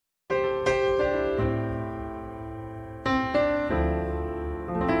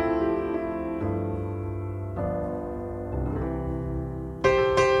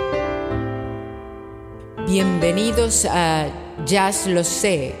Bienvenidos a Jazz Lo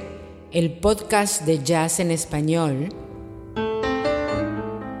Sé, el podcast de jazz en español,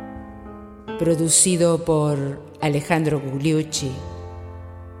 producido por Alejandro Gugliucci.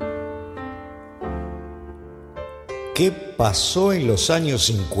 ¿Qué pasó en los años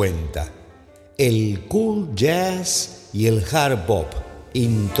 50? El cool jazz y el hard bop.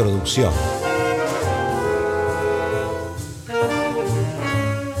 Introducción.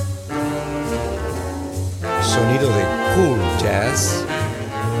 Sonido de cool jazz.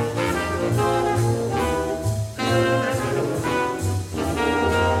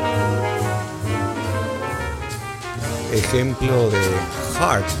 Ejemplo de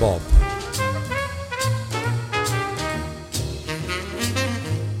hard bop.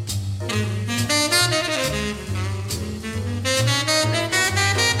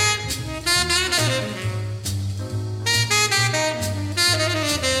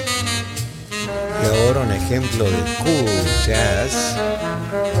 Y ahora un ejemplo de cool jazz.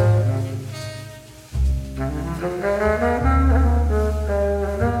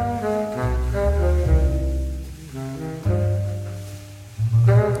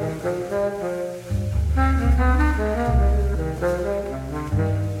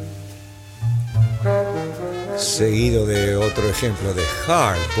 Seguido de otro ejemplo de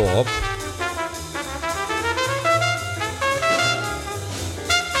hard bop.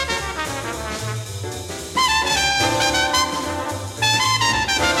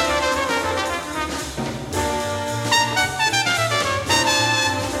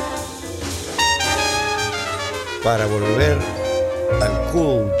 Para volver al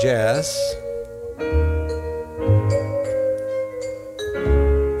cool jazz,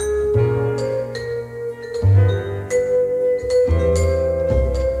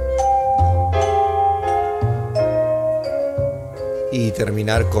 y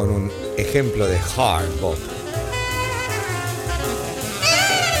terminar con un ejemplo de hard bop.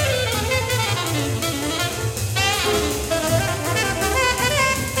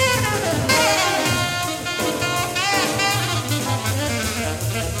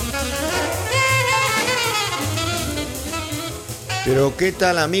 Pero ¿qué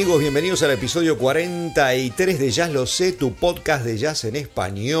tal, amigos? Bienvenidos al episodio 43 de Jazz Lo Sé, tu podcast de jazz en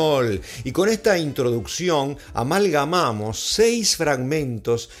español. Y con esta introducción amalgamamos 6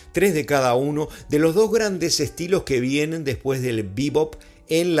 fragmentos, 3 de cada uno, de los dos grandes estilos que vienen después del bebop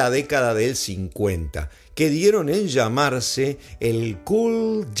en la década del 50, que dieron en llamarse el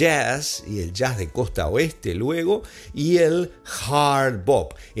cool jazz y el jazz de costa oeste luego, y el hard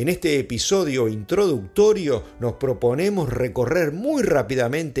bop. En este episodio introductorio nos proponemos recorrer muy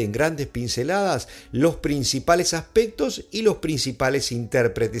rápidamente en grandes pinceladas los principales aspectos y los principales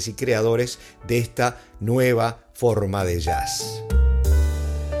intérpretes y creadores de esta nueva forma de jazz.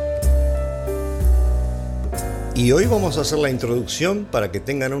 Y hoy vamos a hacer la introducción para que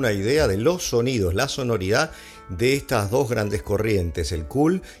tengan una idea de los sonidos, la sonoridad de estas dos grandes corrientes, el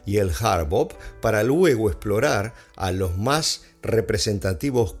cool y el hard bop, para luego explorar a los más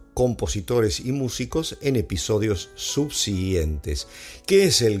representativos compositores y músicos en episodios subsiguientes. ¿Qué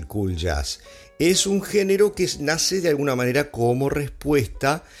es el cool jazz? Es un género que nace de alguna manera como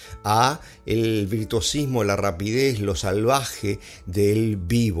respuesta a el virtuosismo, la rapidez, lo salvaje del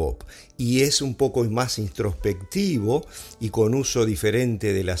bebop, y es un poco más introspectivo y con uso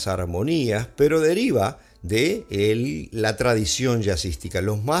diferente de las armonías, pero deriva de la tradición jazzística.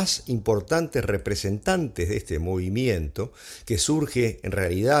 Los más importantes representantes de este movimiento, que surge en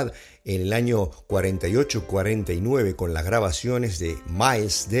realidad en el año 48-49 con las grabaciones de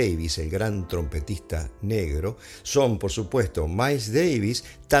Miles Davis, el gran trompetista negro, son por supuesto Miles Davis,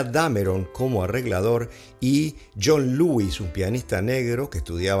 Tadd Dameron como arreglador y John Lewis, un pianista negro que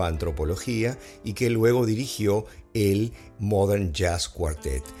estudiaba antropología y que luego dirigió el Modern Jazz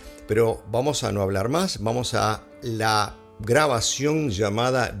Quartet. Pero vamos a no hablar más, vamos a la grabación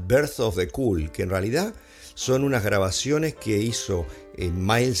llamada Birth of the Cool, que en realidad son unas grabaciones que hizo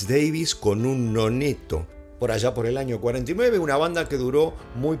Miles Davis con un noneto por allá por el año 49, una banda que duró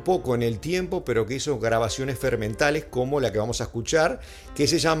muy poco en el tiempo, pero que hizo grabaciones fermentales como la que vamos a escuchar, que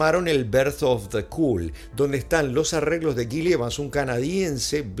se llamaron el Birth of the Cool, donde están los arreglos de Gil Evans, un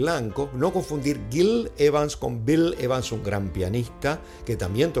canadiense blanco, no confundir Gil Evans con Bill Evans, un gran pianista que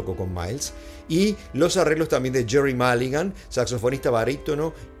también tocó con Miles, y los arreglos también de Jerry Mulligan, saxofonista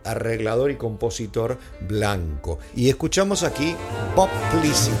barítono, arreglador y compositor blanco. Y escuchamos aquí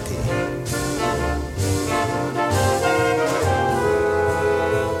Poplicity.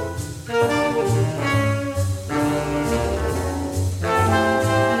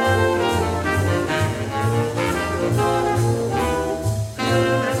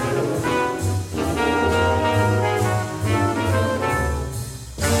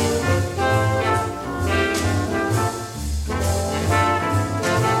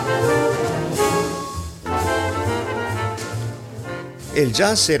 El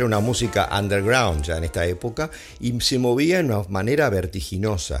jazz era una música underground ya en esta época y se movía de una manera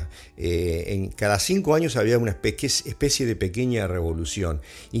vertiginosa. En cada 5 años había una especie de pequeña revolución.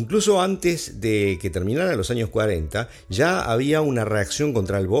 Incluso antes de que terminaran los años 40, ya había una reacción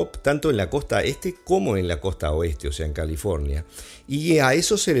contra el bop, tanto en la costa este como en la costa oeste, o sea, en California. Y a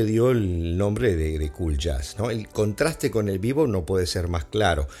eso se le dio el nombre de cool jazz, ¿no? El contraste con el bebop no puede ser más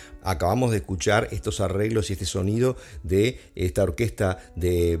claro. Acabamos de escuchar estos arreglos y este sonido de esta orquesta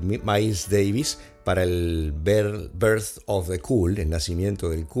de Miles Davis para el Birth of the Cool, el nacimiento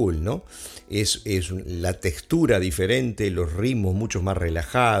del cool, ¿no? Es la textura diferente, los ritmos mucho más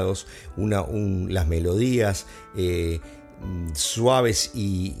relajados, las melodías suaves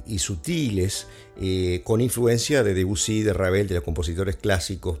y sutiles, con influencia de Debussy, de Ravel, de los compositores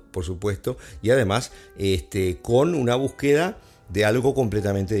clásicos, por supuesto, y además con una búsqueda de algo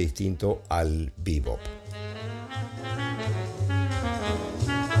completamente distinto al bebop.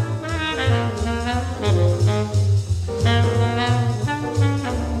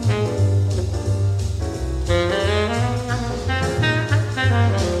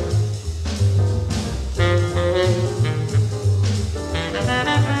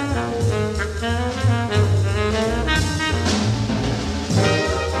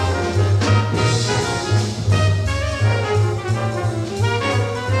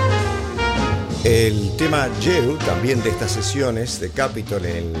 El tema You, también de estas sesiones de Capitol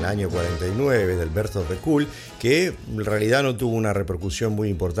en el año 49 del Birth of the Cool, que en realidad no tuvo una repercusión muy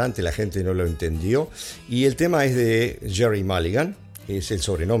importante, la gente no lo entendió, y el tema es de Gerry Mulligan, es el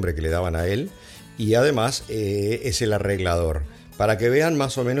sobrenombre que le daban a él, y además es el arreglador, para que vean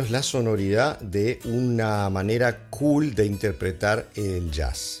más o menos la sonoridad de una manera cool de interpretar el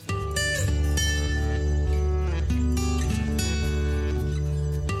jazz.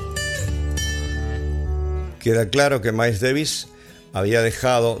 Queda claro que Miles Davis había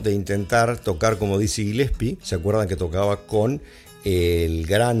dejado de intentar tocar como Dizzy Gillespie, se acuerdan que tocaba con el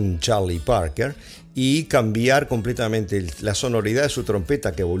gran Charlie Parker, y cambiar completamente la sonoridad de su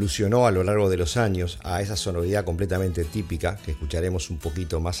trompeta, que evolucionó a lo largo de los años a esa sonoridad completamente típica que escucharemos un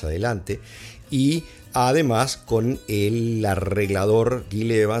poquito más adelante, y además con el arreglador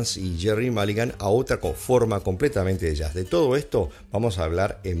Gil Evans y Gerry Mulligan a otra forma completamente de jazz. De todo esto vamos a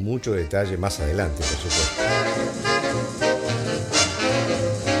hablar en mucho detalle más adelante, por supuesto.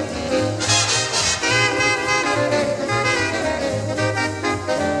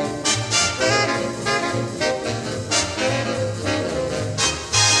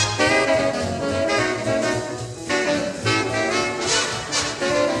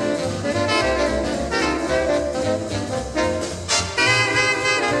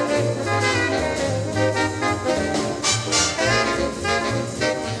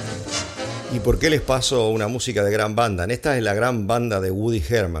 ¿Por qué les paso una música de gran banda? Esta es la gran banda de Woody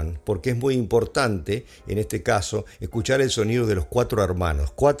Herman, porque es muy importante, en este caso, escuchar el sonido de los 4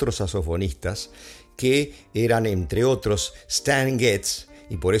 hermanos, 4 saxofonistas, que eran, entre otros, Stan Getz,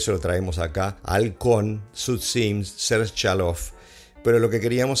 y por eso lo traemos acá, Al Cohn, Sud Sims, Serge Chaloff. Pero lo que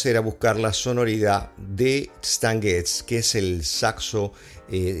queríamos era buscar la sonoridad de Stan Getz, que es el saxo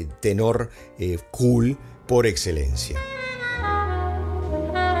tenor cool por excelencia.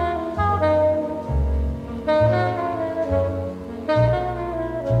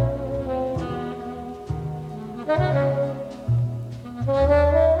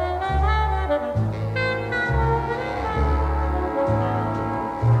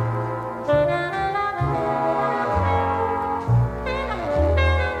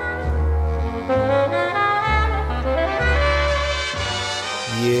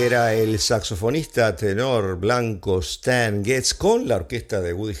 El saxofonista tenor blanco Stan Getz con la orquesta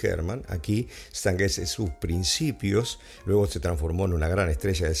de Woody Herman. Aquí Stan Getz en sus principios, luego se transformó en una gran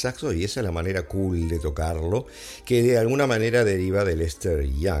estrella del saxo y esa es la manera cool de tocarlo, que de alguna manera deriva de Lester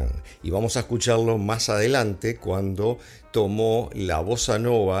Young. Y vamos a escucharlo más adelante cuando tomó la bossa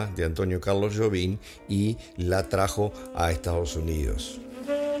nova de Antonio Carlos Jobim y la trajo a Estados Unidos.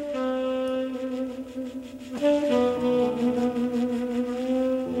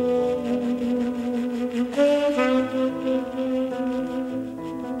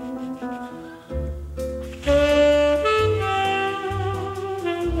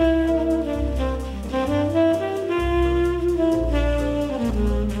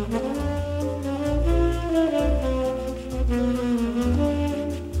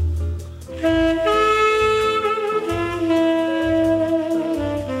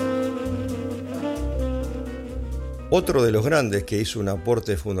 Otro de los grandes que hizo un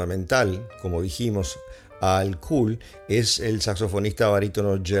aporte fundamental, como dijimos, al cool, es el saxofonista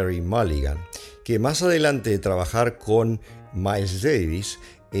barítono Gerry Mulligan, que más adelante de trabajar con Miles Davis,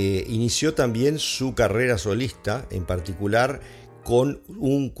 inició también su carrera solista, en particular con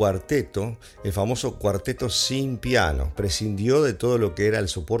un cuarteto, el famoso cuarteto sin piano. Prescindió de todo lo que era el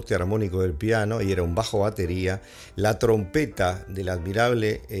soporte armónico del piano y era un bajo batería, la trompeta del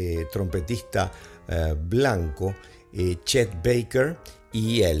admirable trompetista blanco Chet Baker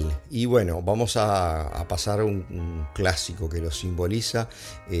y él. Y bueno, vamos a pasar un clásico que lo simboliza,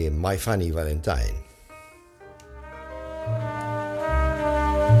 My Funny Valentine.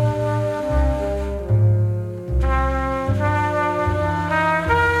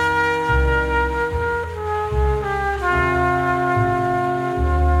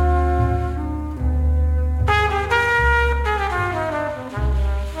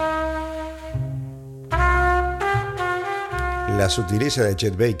 La sutileza de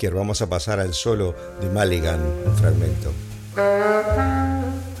Chet Baker. Vamos a pasar al solo de Mulligan, un fragmento.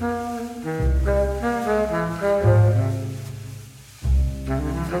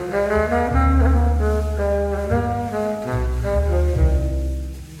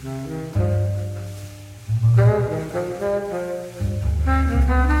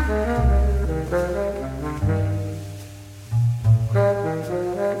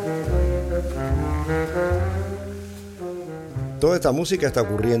 Toda esta música está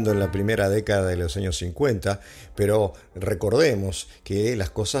ocurriendo en la primera década de los años 50, pero recordemos que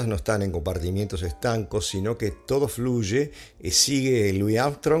las cosas no están en compartimientos estancos, sino que todo fluye. Sigue Louis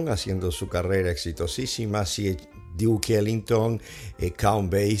Armstrong haciendo su carrera exitosísima, sigue Duke Ellington,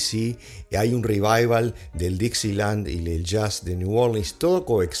 Count Basie, hay un revival del Dixieland y del jazz de New Orleans, todo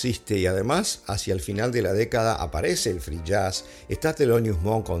coexiste y además hacia el final de la década aparece el free jazz, está Thelonious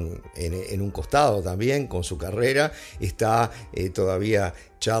Monk en un costado también con su carrera, está todavía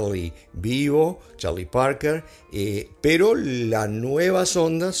Charlie vivo, Charlie Parker, pero las nuevas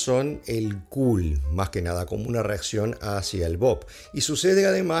ondas son el cool, más que nada como una reacción hacia el bop. Y sucede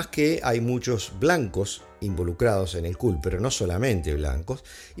además que hay muchos blancos involucrados en el cool, pero no solamente blancos,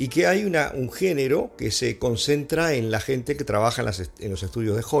 y que hay un género que se concentra en la gente que trabaja en los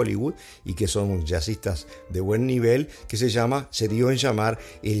estudios de Hollywood y que son jazzistas de buen nivel, que se dio en llamar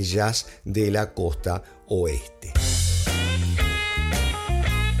el jazz de la costa oeste.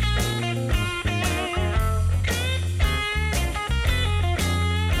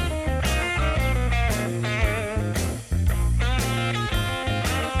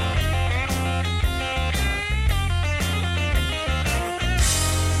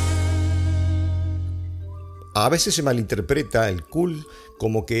 A veces se malinterpreta el cool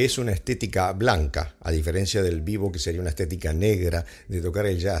como que es una estética blanca, a diferencia del bebop que sería una estética negra de tocar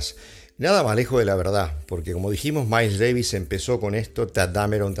el jazz. Nada más lejos de la verdad, porque como dijimos, Miles Davis empezó con esto, Tadd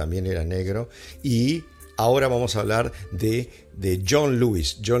Dameron también era negro, y ahora vamos a hablar de John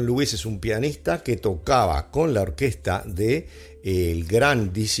Lewis. John Lewis es un pianista que tocaba con la orquesta de el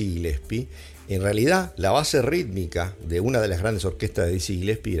gran Dizzy Gillespie. En realidad, la base rítmica de una de las grandes orquestas de Dizzy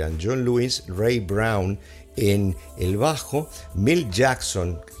Gillespie eran John Lewis, Ray Brown en el bajo, Milt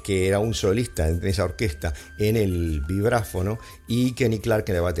Jackson, que era un solista en esa orquesta, en el vibráfono, y Kenny Clarke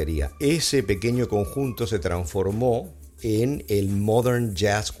en la batería. Ese pequeño conjunto se transformó en el Modern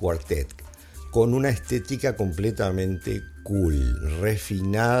Jazz Quartet, con una estética completamente cool,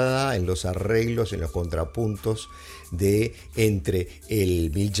 refinada en los arreglos, en los contrapuntos entre el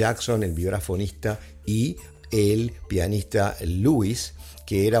Milt Jackson, el vibrafonista, y el pianista Lewis,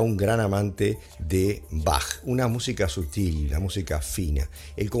 que era un gran amante de Bach, una música sutil, una música fina.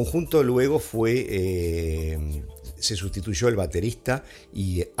 El conjunto luego se sustituyó el baterista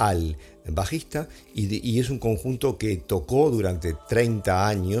y al bajista, y es un conjunto que tocó durante 30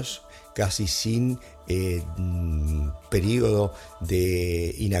 años, casi sin periodo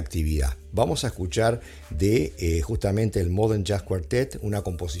de inactividad. Vamos a escuchar de justamente el Modern Jazz Quartet, una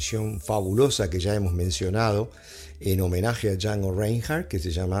composición fabulosa que ya hemos mencionado en homenaje a Django Reinhardt, que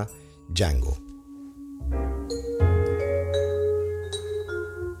se llama Django.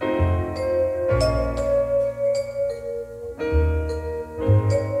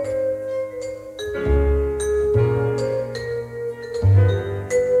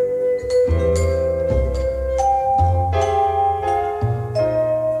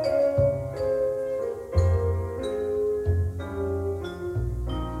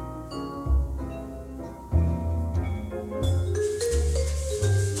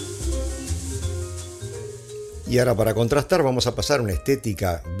 Y ahora, para contrastar, vamos a pasar a una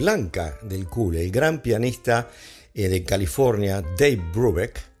estética blanca del cool. El gran pianista de California, Dave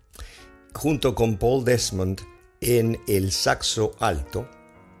Brubeck, junto con Paul Desmond en el saxo alto,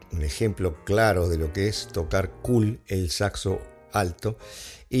 un ejemplo claro de lo que es tocar cool el saxo alto,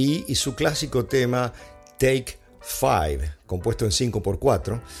 y su clásico tema Take 5, compuesto en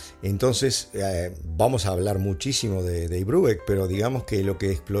 5x4. Entonces vamos a hablar muchísimo de Dave Brubeck, pero digamos que lo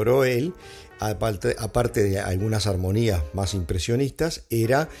que exploró él, aparte de algunas armonías más impresionistas,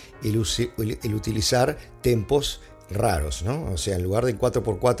 era el utilizar tempos raros, ¿no? O sea, en lugar del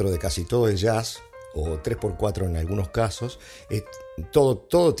 4x4 de casi todo el jazz, o 3x4 en algunos casos,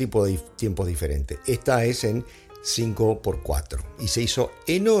 todo tipo de tiempos diferentes. Esta es en 5x4 y se hizo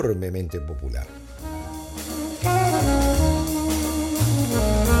enormemente popular.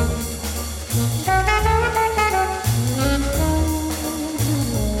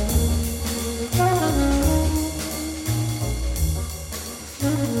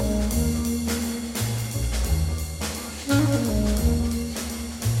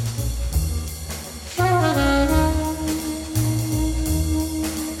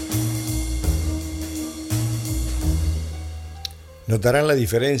 Notarán la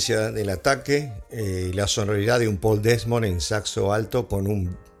diferencia del ataque y la sonoridad de un Paul Desmond en saxo alto con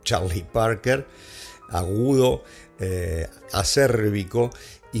un Charlie Parker agudo, acérbico,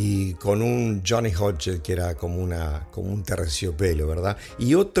 y con un Johnny Hodges que era como un terciopelo, ¿verdad?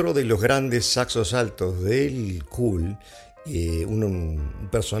 Y otro de los grandes saxos altos del Cool, un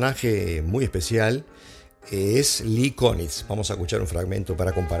personaje muy especial, es Lee Konitz. Vamos a escuchar un fragmento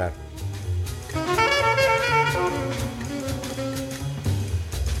para comparar.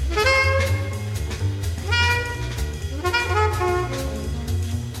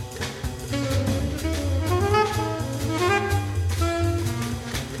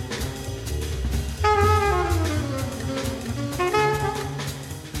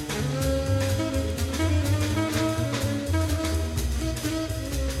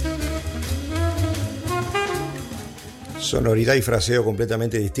 Sonoridad y fraseo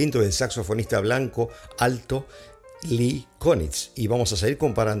completamente distinto del saxofonista blanco alto Lee Konitz. Y vamos a seguir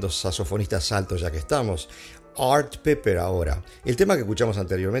comparando saxofonistas altos ya que estamos. Art Pepper ahora. El tema que escuchamos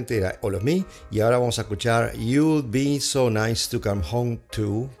anteriormente era All of Me, y ahora vamos a escuchar You'd Be So Nice to Come Home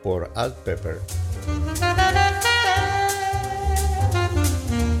To por Art Pepper.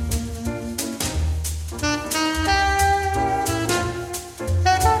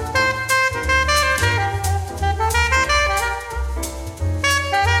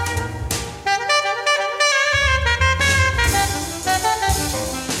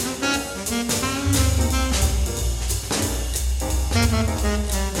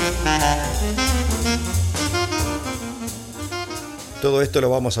 Todo esto lo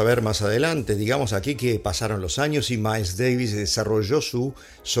vamos a ver más adelante. Digamos aquí que pasaron los años y Miles Davis desarrolló su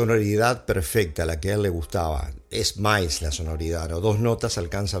sonoridad perfecta, la que a él le gustaba. Es Miles la sonoridad, ¿no? 2 notas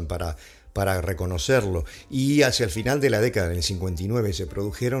alcanzan para reconocerlo. Y hacia el final de la década, en el 59, se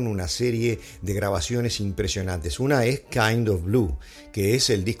produjeron una serie de grabaciones impresionantes. Una es Kind of Blue, que es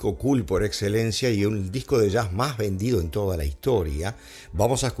el disco cool por excelencia y un disco de jazz más vendido en toda la historia.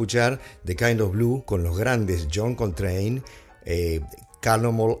 Vamos a escuchar The Kind of Blue con los grandes John Coltrane,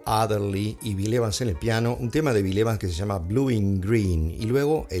 Cannonball Adderley y Bill Evans en el piano, un tema de Bill Evans que se llama Blue in Green, y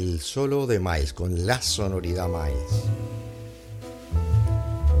luego el solo de Miles con la sonoridad Miles.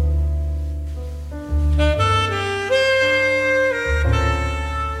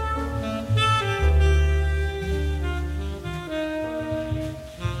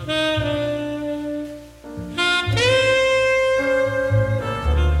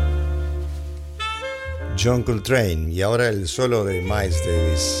 John Coltrane, y ahora el solo de Miles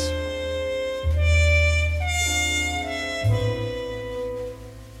Davis.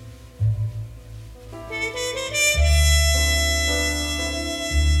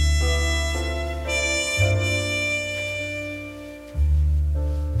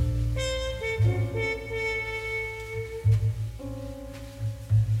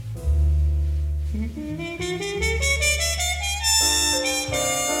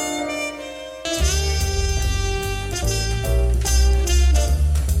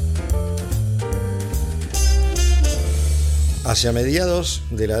 Hacia mediados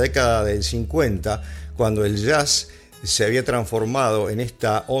de la década del 50, cuando el jazz se había transformado en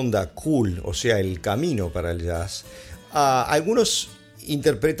esta onda cool, o sea, el camino para el jazz, algunos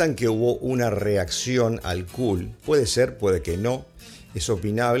interpretan que hubo una reacción al cool. Puede ser, puede que no, es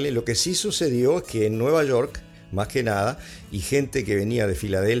opinable. Lo que sí sucedió es que en Nueva York, más que nada, y gente que venía de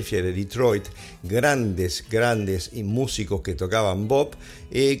Filadelfia y de Detroit, grandes músicos que tocaban bop,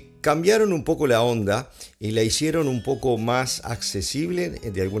 cambiaron un poco la onda y la hicieron un poco más accesible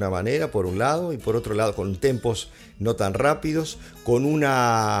de alguna manera, por un lado, y por otro lado con tempos no tan rápidos, con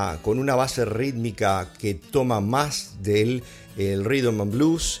una base rítmica que toma más del rhythm and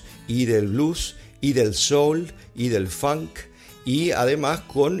blues y del soul y del funk, y además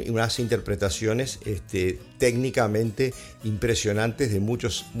con unas interpretaciones técnicamente impresionantes de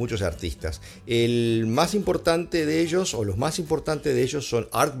muchos artistas. El más importante de ellos, o los más importantes de ellos, son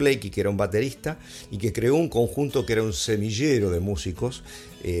Art Blakey, que era un baterista y que creó un conjunto que era un semillero de músicos,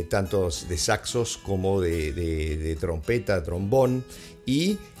 tanto de saxos como de trompeta, trombón,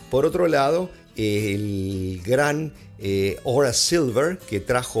 y por otro lado el gran Horace Silver, que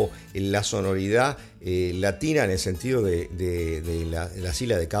trajo la sonoridad latina en el sentido de las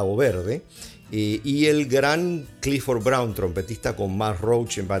islas de Cabo Verde, y el gran Clifford Brown, trompetista, con Max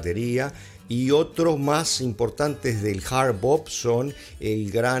Roach en batería. Y otros más importantes del hard bop son el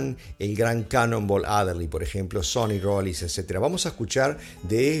gran Cannonball Adderley, por ejemplo, Sonny Rollins, etc. Vamos a escuchar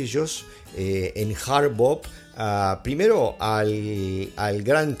de ellos en hard bop. Primero al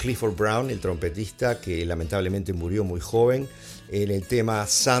gran Clifford Brown, el trompetista que lamentablemente murió muy joven, en el tema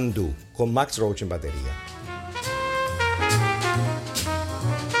Sandu, con Max Roach en batería.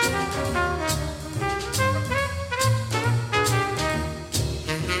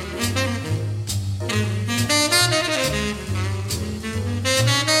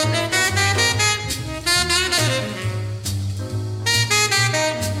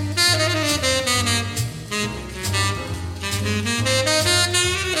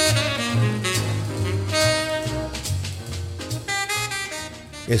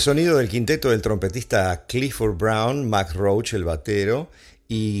 El sonido del quinteto del trompetista Clifford Brown, Max Roach el batero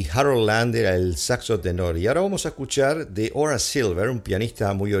y Harold Lander el saxo tenor. Y ahora vamos a escuchar de Horace Silver, un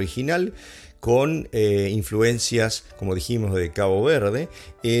pianista muy original con influencias, como dijimos, de Cabo Verde,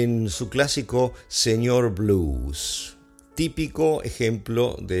 en su clásico Señor Blues, típico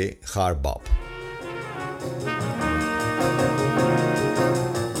ejemplo de hard bop.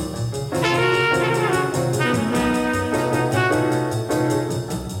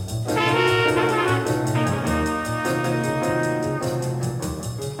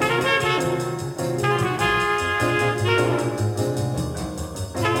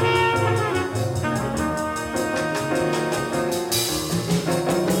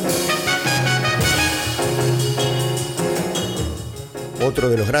 Otro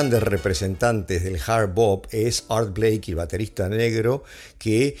de los grandes representantes del hard bop es Art Blakey, baterista negro,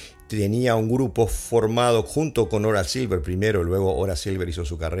 que tenía un grupo formado junto con Horace Silver primero, luego Horace Silver hizo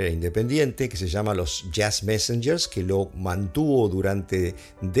su carrera independiente, que se llama los Jazz Messengers, que lo mantuvo durante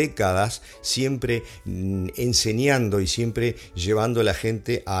décadas, siempre enseñando y siempre llevando a la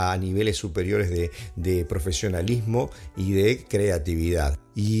gente a niveles superiores de profesionalismo y de creatividad.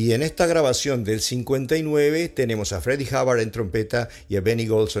 Y en esta grabación del 59 tenemos a Freddie Hubbard en trompeta y a Benny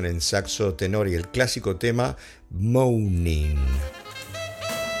Golson en saxo tenor y el clásico tema Moaning.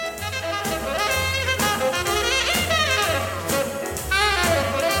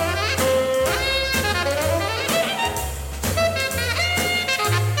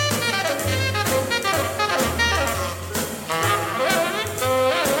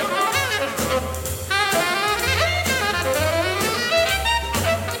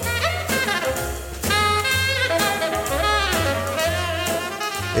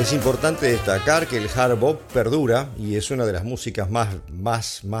 Es importante destacar que el hard bop perdura y es una de las músicas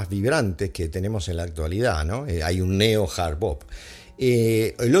más vibrantes que tenemos en la actualidad, ¿no? Hay un neo hard bop.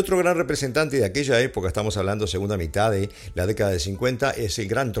 El otro gran representante de aquella época, estamos hablando segunda mitad de la década de 50, es el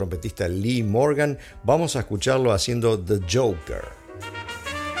gran trompetista Lee Morgan. Vamos a escucharlo haciendo The Joker.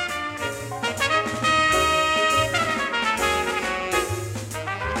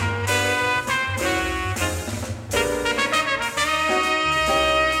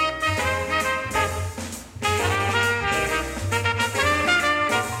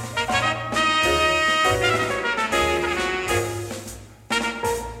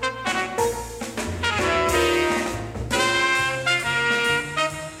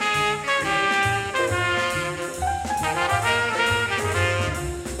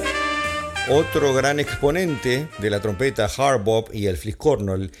 Otro gran exponente de la trompeta hard bop y el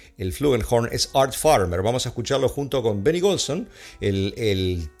fliscorno, el flugelhorn, es Art Farmer. Vamos a escucharlo junto con Benny Golson,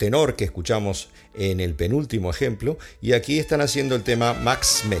 el tenor que escuchamos en el penúltimo ejemplo, y aquí están haciendo el tema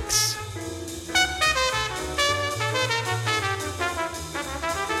Max Mex.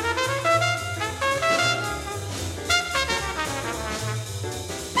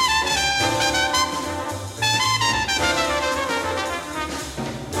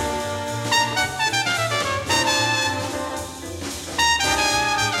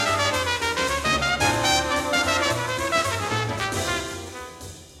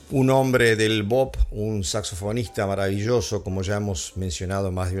 Un hombre del bop, un saxofonista maravilloso, como ya hemos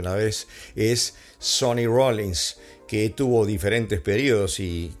mencionado más de una vez, es Sonny Rollins, que tuvo diferentes periodos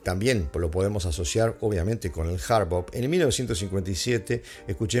y también lo podemos asociar obviamente con el hard bop. En 1957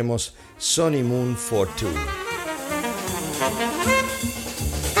 escuchemos Sonny Moon for Two.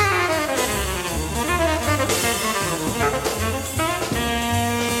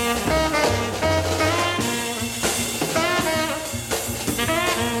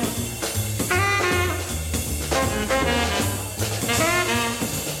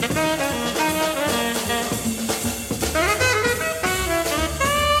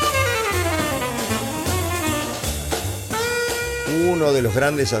 Uno de los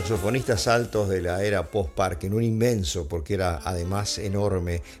grandes saxofonistas altos de la era post-Parkin, un inmenso porque era además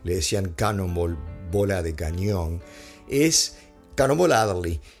enorme, le decían Cannonball, bola de cañón, es Cannonball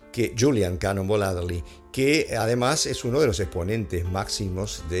Adderley, Julian Cannonball Adderley, que además es uno de los exponentes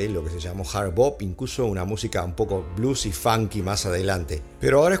máximos de lo que se llamó hard bop, incluso una música un poco blues y funky más adelante.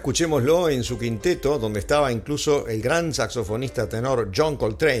 Pero ahora escuchémoslo en su quinteto, donde estaba incluso el gran saxofonista tenor John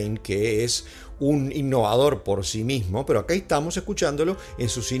Coltrane, que es un innovador por sí mismo, pero acá estamos escuchándolo en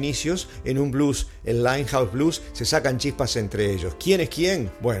sus inicios en un blues, el Limehouse Blues. Se sacan chispas entre ellos. ¿Quién es quién?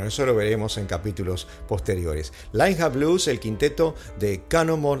 Bueno, eso lo veremos en capítulos posteriores. Limehouse Blues, el quinteto de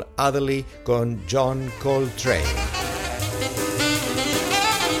Cannonball Adderley con John Coltrane.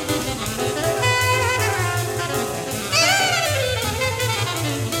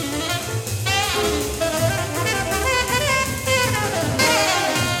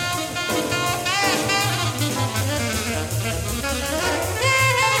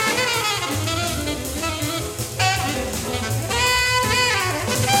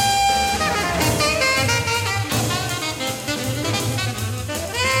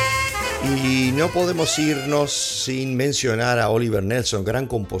 Y no podemos irnos sin mencionar a Oliver Nelson, gran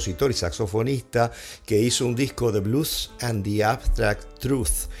compositor y saxofonista, que hizo un disco de Blues and the Abstract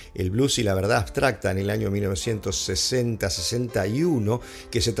Truth, el blues y la verdad abstracta, en el año 1960-61,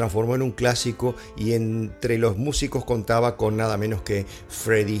 que se transformó en un clásico y entre los músicos contaba con nada menos que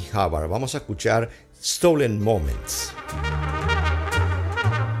Freddie Hubbard. Vamos a escuchar Stolen Moments.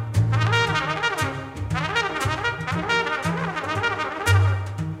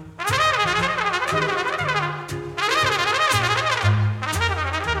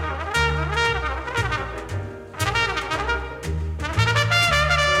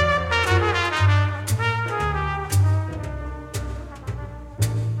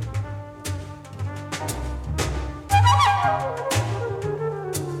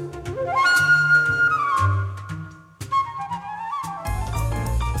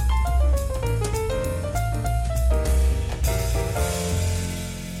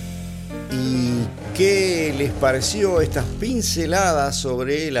 ¿Qué les pareció estas pinceladas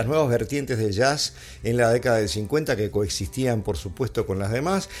sobre las nuevas vertientes del jazz en la década del 50 que coexistían por supuesto con las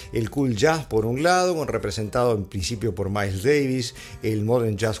demás? El cool jazz por un lado, representado en principio por Miles Davis, el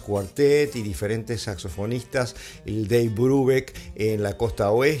Modern Jazz Quartet y diferentes saxofonistas, el Dave Brubeck en la costa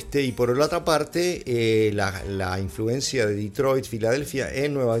oeste, y por la otra parte la influencia de Detroit, Filadelfia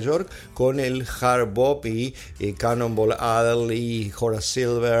en Nueva York con el hard bop y Cannonball Adderley, Horace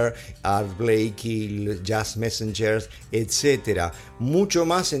Silver, Art Blakey, Jazz Messengers, etc. Mucho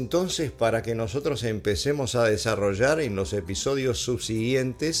más entonces para que nosotros empecemos a desarrollar en los episodios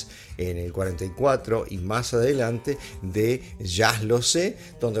subsiguientes, en el 44 y más adelante, de Jazz Lo Sé,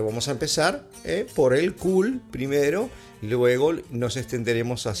 donde vamos a empezar por el cool primero, luego nos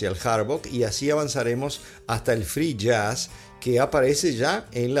extenderemos hacia el hard bop y así avanzaremos hasta el free jazz, que aparece ya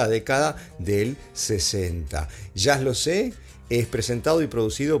en la década del 60. Jazz Lo Sé es presentado y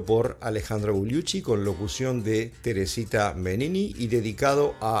producido por Alejandro Gugliucci con locución de Teresita Menini y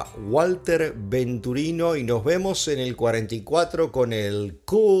dedicado a Walter Venturino, y nos vemos en el 44 con el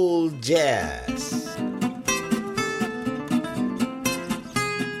Cool Jazz.